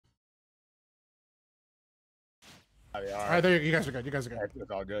All All right, there you guys are good. You guys are good.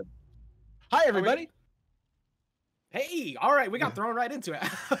 It's all good. Hi, everybody. Hey, all right, we got thrown right into it.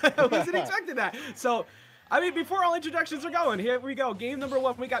 I wasn't expecting that. So, I mean, before all introductions are going, here we go. Game number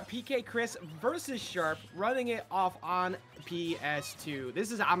 1, we got PKChris versus Sharp, running it off on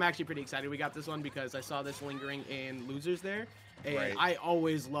PS2. I'm actually pretty excited we got this one because I saw this lingering in Losers there. And I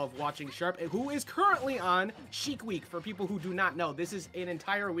always love watching Sharp, who is currently on Sheik Week. For people who do not know, this is an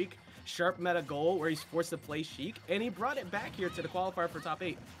entire week Sharp met a goal where he's forced to play Sheik, and he brought it back here to the qualifier for top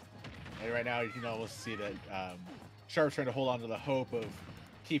 8. And right now, we'll see that Sharp's trying to hold on to the hope of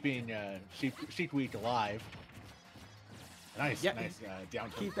keeping Sheik Week alive. Nice down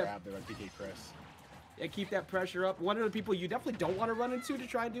tilt grab there by PKChris. Yeah, keep that pressure up. One of the people you definitely don't want to run into to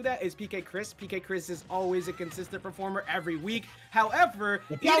try and do that is PKChris. PKChris is always a consistent performer every week. However,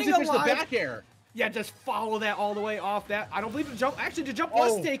 the back air. Yeah, just follow that all the way off that. I don't believe the jump. Actually, the jump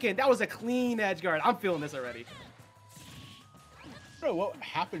was taken. That was a clean edge guard. I'm feeling this already. I don't know what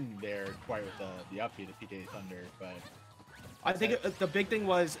happened there quite with the upbeat of PK Thunder, but I think the big thing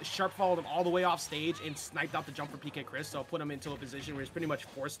was Sharp followed him all the way off stage and sniped out the jump for PKChris, so put him into a position where he's pretty much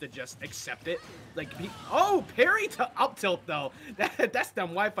forced to just accept it. Like, parry to up tilt though. That's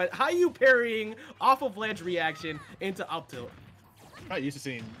dumb Wi-Fi. How are you parrying off of ledge reaction into up tilt? I'm not used to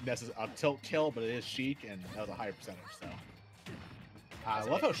seeing Ness's up tilt kill, but it is Sheik, and that was a higher percentage. So I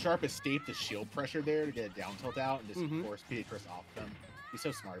love how Sharp escaped the shield pressure there to get a down tilt out and just force PKChris off them. He's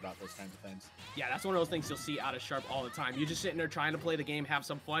so smart about those kinds of things. Yeah, that's one of those things you'll see out of Sharp all the time. You're just sitting there trying to play the game, have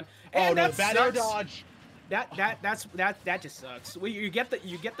some fun. And no, bad air dodge. That just sucks. Well, you get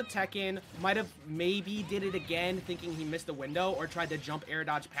the tech in. Maybe did it again, thinking he missed the window, or tried to jump air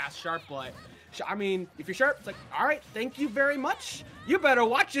dodge past Sharp. But I mean, if you're Sharp, it's like, all right, thank you very much. You better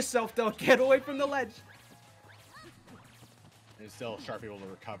watch yourself though. Get away from the ledge. And still Sharp able to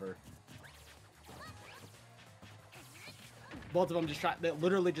recover. Both of them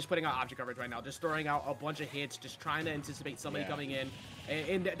literally just putting out object coverage right now, just throwing out a bunch of hits, just trying to anticipate somebody coming in.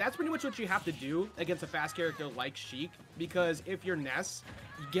 And that's pretty much what you have to do against a fast character like Sheik, because if you're Ness,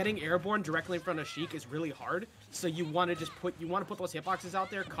 getting airborne directly in front of Sheik is really hard. So you want to put those hitboxes out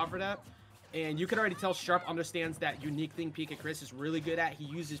there, cover that. And you can already tell Sharp understands that unique thing PKChris is really good at. He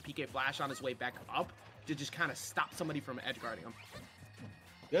uses PK Flash on his way back up to just kind of stop somebody from edge guarding him.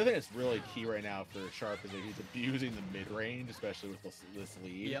 The other thing that's really key right now for Sharp is that he's abusing the mid-range, especially with this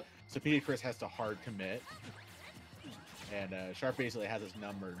lead. Yep. So PKChris has to hard commit. And Sharp basically has his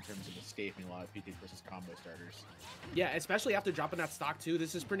number in terms of escaping a lot of PKChris's combo starters. Yeah, especially after dropping that stock too.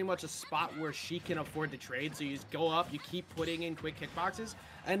 This is pretty much a spot where Sheik can afford to trade. So you just go up, you keep putting in quick kickboxes,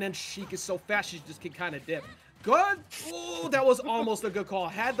 and then Sheik is so fast she just can kind of dip. Good. Oh, that was almost a good call.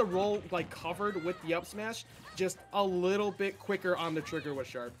 Had the roll like covered with the up smash, just a little bit quicker on the trigger with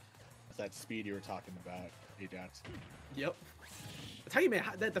Sharp. That's that speed you were talking about, Ajax. Yep. I tell you, man,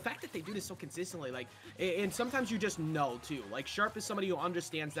 the fact that they do this so consistently, like, and sometimes you just know too. Like, Sharp is somebody who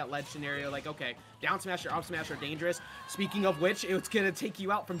understands that ledge scenario. Like, okay, down smash or up smash are dangerous. Speaking of which, it's gonna take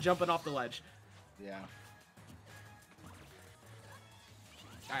you out from jumping off the ledge. Yeah.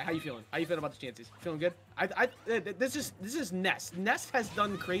 All right, how you feeling? How you feeling about the chances? Feeling good? This is Ness. Ness has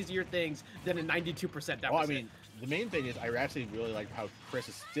done crazier things than a 92% deficit. Well, I mean, the main thing is I actually really like how Chris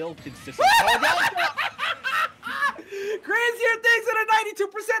is still consistent. Crazier things than a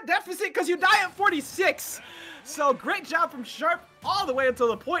 92% deficit because you die at 46. So great job from Sharp all the way until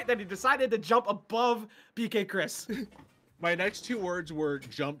the point that he decided to jump above PKChris. My next 2 words were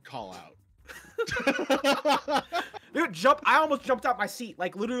jump call out. Dude, I almost jumped out my seat,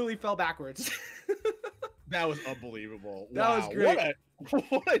 like literally fell backwards. That was unbelievable. That was great.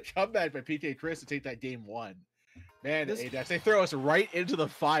 What a comeback by PKChris to take that game 1. Man, Ajax, they throw us right into the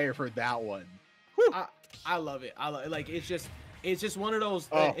fire for that one. I love it. Like it's just one of those.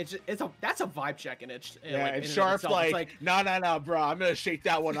 That's a vibe check, and it's and Sharp's like, no, bro, I'm gonna shake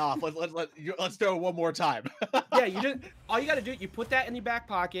that one off. Let's throw it one more time. Yeah, all you gotta do, you put that in your back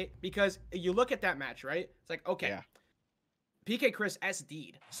pocket, because you look at that match, right? It's like, okay, yeah. PKChris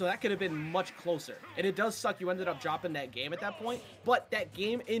SD'd, so that could have been much closer. And it does suck you ended up dropping that game at that point, but that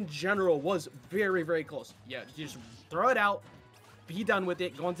game in general was very, very close. Yeah, you just throw it out, be done with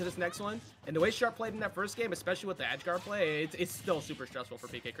it, go into this next one. And the way Sharp played in that first game, especially with the edge guard play, it's still super stressful for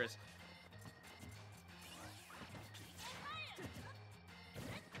PKChris.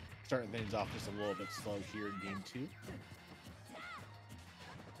 Starting things off just a little bit slow here in game 2.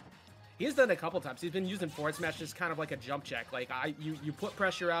 He's done it a couple times. He's been using forward smash just kind of like a jump check. Like, you put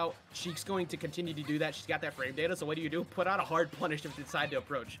pressure out. Sheik's going to continue to do that. She's got that frame data. So what do? Put out a hard punish if you decide to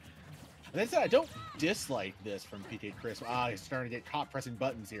approach. And I don't dislike this from PKChris. He's starting to get caught pressing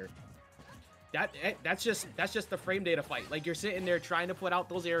buttons here. That's just the frame data fight. Like, you're sitting there trying to put out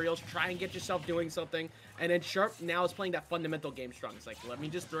those aerials, try and get yourself doing something, and then Sharp now is playing that fundamental game strong. It's like, let me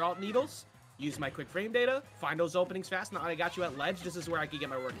just throw out needles, use my quick frame data, find those openings fast. Now I got you at ledge. This is where I can get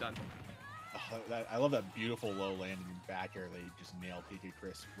my work done. I love that beautiful low landing back air that he just nailed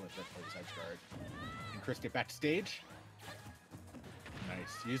PKChris with the focus edge guard. And Chris get back to stage.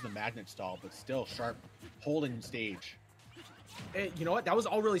 Nice. Use the magnet stall, but still Sharp holding stage. You know what? That was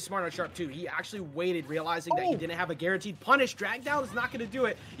all really smart on Sharp too. He actually waited, realizing that he didn't have a guaranteed punish. Drag down is not going to do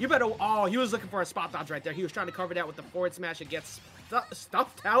it. You better. Oh, he was looking for a spot dodge right there. He was trying to cover that with the forward smash. It gets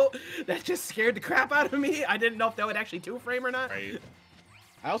stuffed out. That just scared the crap out of me. I didn't know if that would actually two-frame or not. Right.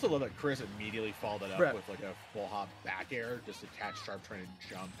 I also love that Chris immediately followed it up with like a full hop back air just to catch Sharp trying to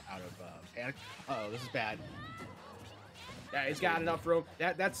jump out of panic. Uh-oh, this is bad. Yeah, he's got enough room.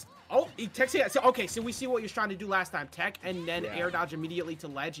 That's oh, he techs it. So, okay, so we see what he was trying to do last time. Tech and then air dodge immediately to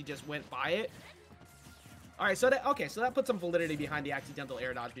ledge. He just went by it. All right, so that puts some validity behind the accidental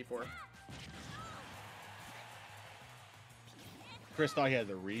air dodge before. Chris thought he had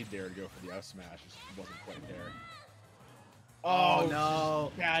the read there to go for the F smash. Just wasn't quite there. Oh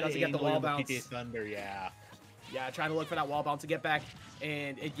no! Doesn't get the wall bounce. PK Thunder, yeah. Yeah, trying to look for that wall bounce to get back.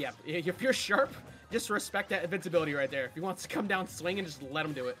 And yeah, if you're Sharp, just respect that invincibility right there. If he wants to come down swinging, just let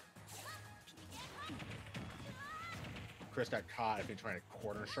him do it. Chris got caught, I think, trying to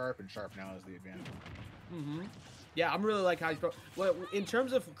corner Sharp, and Sharp now has the advantage. Mm-hmm. Yeah, I'm really like how he's well, in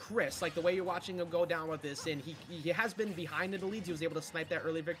terms of Chris, like the way you're watching him go down with this, and he has been behind in the leads. He was able to snipe that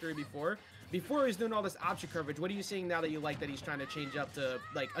early victory before. Before he's doing all this option coverage, what are you seeing now that you like that he's trying to change up to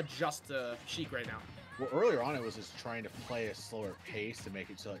like adjust to Sheik right now? Well, earlier on it was just trying to play a slower pace to make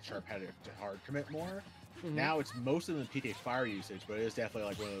it so that Sharp had to hard commit more. Mm-hmm. Now it's most of the PK fire usage, but it is definitely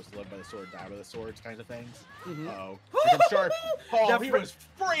like one of those live by the sword, die by the swords kinds of things. Mm-hmm. Uh-oh. Here comes Sharp. Oh, he was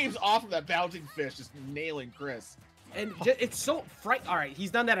frames off of that bouncing fish, just nailing Chris. And it's so fright. All right, he's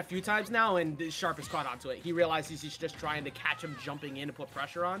done that a few times now, and Sharp is caught onto it. He realizes he's just trying to catch him jumping in to put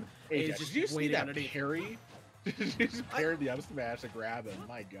pressure on. Hey, he's just did you see that underneath. parry? He just parried the up smash to grab him.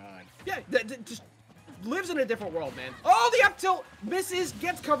 My God. Yeah, just lives in a different world, man. Oh, the up tilt misses,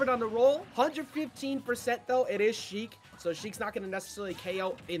 gets covered on the roll. 115% though. It is Sheik, so Sheik's not going to necessarily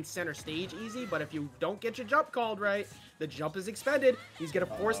KO in center stage easy. But if you don't get your jump called right, the jump is expended. He's going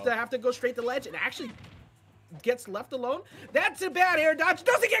to force to have to go straight to ledge and actually gets left alone. That's a bad air dodge.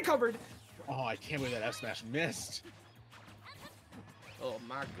 Doesn't get covered. Oh, I can't believe that F smash missed. Oh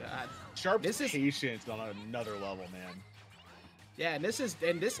my God. Sharp's patience on another level, man. Yeah, and this is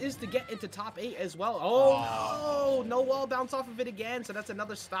to get into top 8 as well. Oh no, no wall bounce off of it again. So that's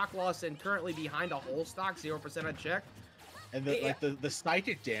another stock loss, and currently behind a whole stock, 0% unchecked. And the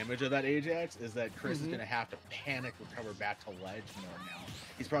psychic damage of that Ajax is that Chris is gonna have to panic recover back to ledge more now.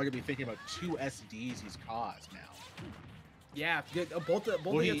 He's probably gonna be thinking about 2 SDs he's caused now. Yeah, both the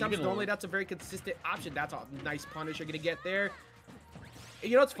attempts. Normally that's a very consistent option. That's a nice punish you're gonna get there.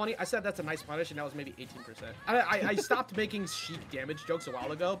 You know what's funny? I said that's a nice punish, and that was maybe 18%. I stopped making Sheik damage jokes a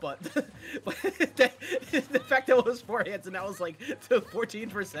while ago, but the fact that it was 4 hits and that was like to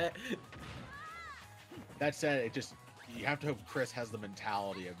 14%. That said, you have to hope Chris has the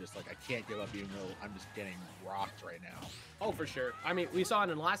mentality of just like, I can't give up even though I'm just getting rocked right now. Oh, for sure. I mean, we saw it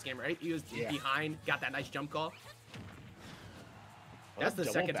in the last game, right? He was behind, got that nice jump call. That's the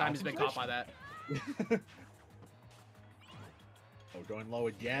second time he's been caught by that. Oh, going low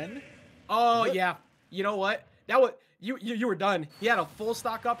again? Oh, yeah. You know what? You were done. He had a full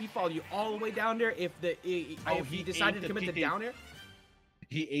stock up. He followed you all the way down there. If he decided to commit the down air.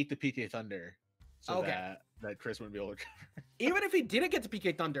 He ate the PK Thunder. So that Chris wouldn't be able to cover. Even if he didn't get to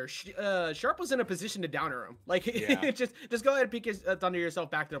PK Thunder, Sharp was in a position to downer him. Like, just go ahead and PK Thunder yourself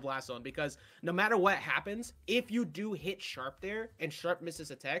back to the blast zone, because no matter what happens, if you do hit Sharp there and Sharp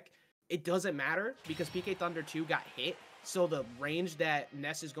misses a tech, it doesn't matter because PK Thunder 2 got hit. So the range that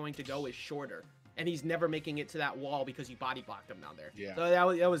Ness is going to go is shorter, and he's never making it to that wall because you body blocked him down there. Yeah. So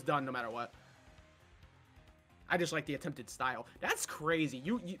that was done no matter what. I just like the attempted style. That's crazy.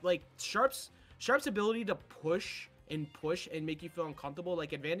 You like Sharp's ability to push and make you feel uncomfortable.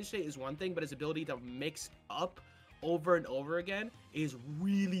 Like, advantage state is one thing, but his ability to mix up over and over again is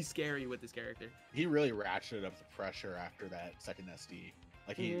really scary with this character. He really ratcheted up the pressure after that second SD.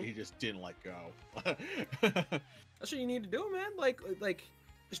 Like, he just didn't let go. That's what you need to do, man.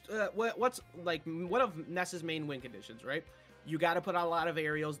 What's one of Ness's main win conditions, right? You got to put out a lot of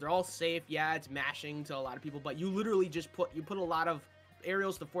aerials. They're all safe. Yeah, it's mashing to a lot of people, but you literally just put a lot of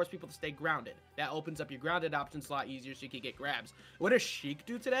aerials to force people to stay grounded. That opens up your grounded options a lot easier so you can get grabs. What does Sheik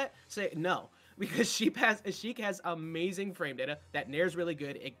do to that? Say no. because Sheik has amazing frame data. That nair's really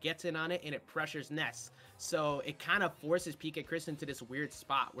good. It gets in on it and it pressures Ness. So it kind of forces PKChris into this weird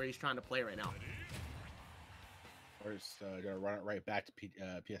spot where he's trying to play right now. We're just gonna run it right back to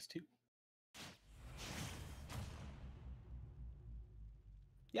PS2.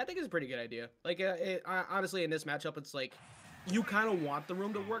 Yeah, I think it's a pretty good idea. Like, honestly, in this matchup, it's like you kind of want the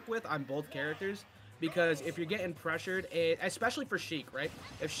room to work with on both characters, because if you're getting pressured, especially for Sheik, right?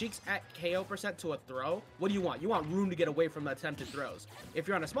 If Sheik's at KO % to a throw, what do you want? You want room to get away from attempted throws. If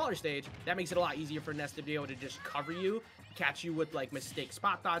you're on a smaller stage, that makes it a lot easier for Ness to be able to just cover you, catch you with like mistake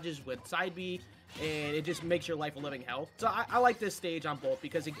spot dodges with side B, and it just makes your life a living hell. So I like this stage on both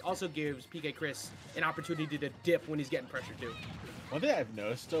because it also gives PKChris an opportunity to dip when he's getting pressured too. One thing I've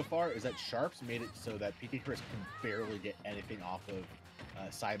noticed so far is that Sharp's made it so that PKChris can barely get anything off of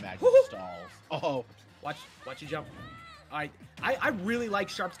side mag stalls. Oh, watch you jump. All right, I really like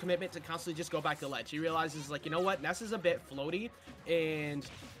Sharp's commitment to constantly just go back to ledge. He realizes, like, you know what, Ness is a bit floaty, and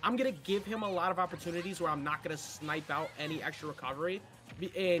I'm gonna give him a lot of opportunities where I'm not gonna snipe out any extra recovery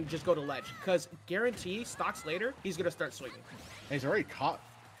and just go to ledge, because guarantee stocks later he's gonna start swinging. And he's already caught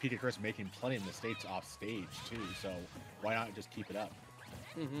PKChris making plenty of mistakes off stage too, so why not just keep it up?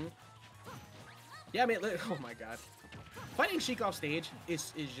 Yeah, I mean, oh my god, fighting Sheik off stage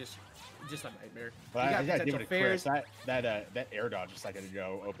is just a nightmare. But I gotta give it to Chris. That air dodge just like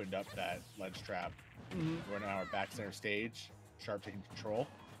ago opened up that ledge trap. We're now back center stage. Sharp taking control.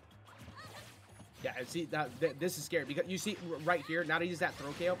 Yeah, and see this is scary because you see right here, now to use that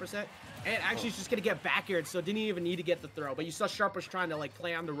throw KO %, and actually it's just gonna get back aired, so didn't even need to get the throw. But you saw Sharp was trying to like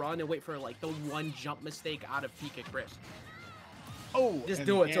play on the run and wait for like the one jump mistake out of PKChris. Oh, just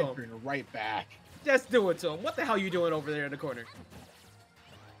do it to him. Right back. Just do it to him. What the hell are you doing over there in the corner?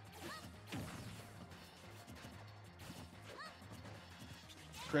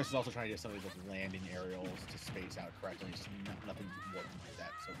 Chris is also trying to get some of those landing aerials to space out correctly. Just nothing working like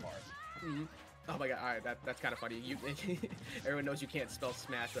that so far. Oh my god, all right, that's kind of funny. Everyone knows you can't spell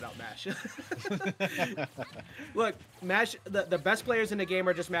smash without mash. Look, mash, the best players in the game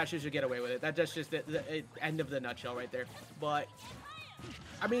are just mashers who get away with it. That's just the end of the nutshell right there. But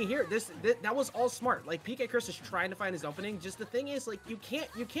I mean, here, that was all smart. Like, PKChris is trying to find his opening. Just the thing is, like, you can't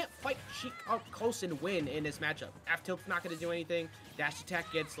fight Sheik up close and win in this matchup. F tilt's not going to do anything. Dash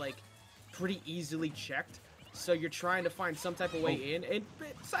attack gets, like, pretty easily checked. So you're trying to find some type of way in. And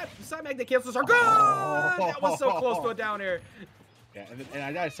side magnet cancels are good! That was so close to a down air. Yeah, and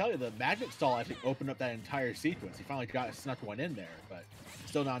I gotta tell you, the magnet stall actually opened up that entire sequence. He finally snuck one in there, but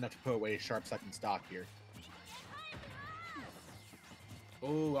still not enough to put away Sharp second stock here.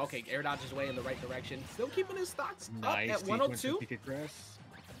 Oh, okay. Air dodges away in the right direction. Still keeping his stocks nice up at 102.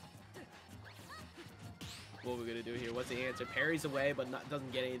 What we're gonna do here? What's the answer? Parries away, but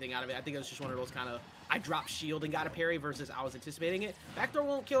doesn't get anything out of it. I think it was just one of those kind of I dropped shield and got a parry versus I was anticipating it. Backdoor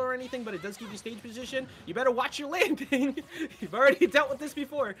won't kill or anything, but it does give you stage position. You better watch your landing. You've already dealt with this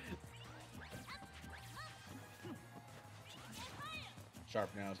before. Sharp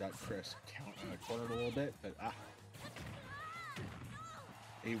now has got Chris cornered a little bit, but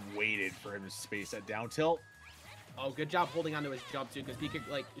he waited for him to space that down tilt. Oh, good job holding onto his jump too,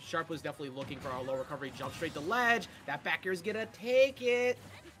 because Sharp was definitely looking for a low recovery jump straight to ledge. That back air is gonna take it.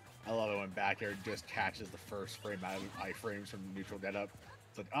 I love it when back air just catches the first frame out of iframes from neutral dead up.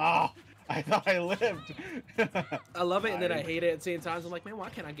 It's like, oh, I thought I lived. I love it, and then I hate it at the same time. I'm like, man, why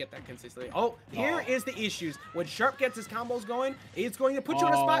can't I get that consistently? Oh, here is the issues. When Sharp gets his combos going, it's going to put you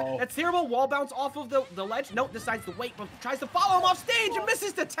in a spot. That's terrible. Wall bounce off of the ledge. Nope, decides to wait, but tries to follow him off stage and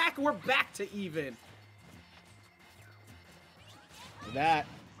misses the attack. We're back to even. That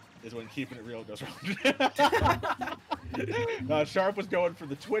is when keeping it real goes wrong. Sharp was going for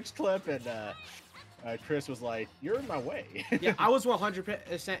the Twitch clip, and Chris was like, "You're in my way." Yeah, I was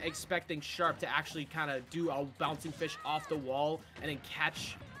 100% expecting Sharp to actually kind of do a bouncing fish off the wall and then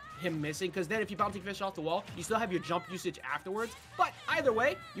catch him missing, because then if you bouncing fish off the wall, you still have your jump usage afterwards. But either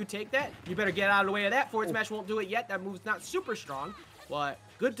way, you take that. You better get out of the way of that. Forward smash won't do it yet. That move's not super strong, but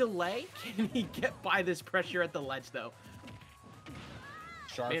good delay. Can he get by this pressure at the ledge, though?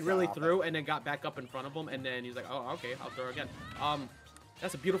 Man really threw and then got back up in front of him, and then he's like, oh, okay, I'll throw again.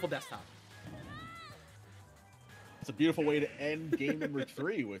 That's a beautiful desktop. It's a beautiful way to end game number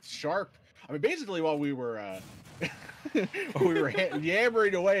 3 with Sharp. I mean, basically, while we were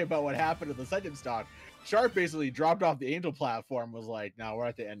yammering away about what happened to the second stock, Sharp basically dropped off the Angel platform, was like, "No, we're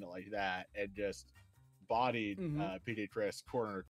at the end it like that," and just bodied PKChris corner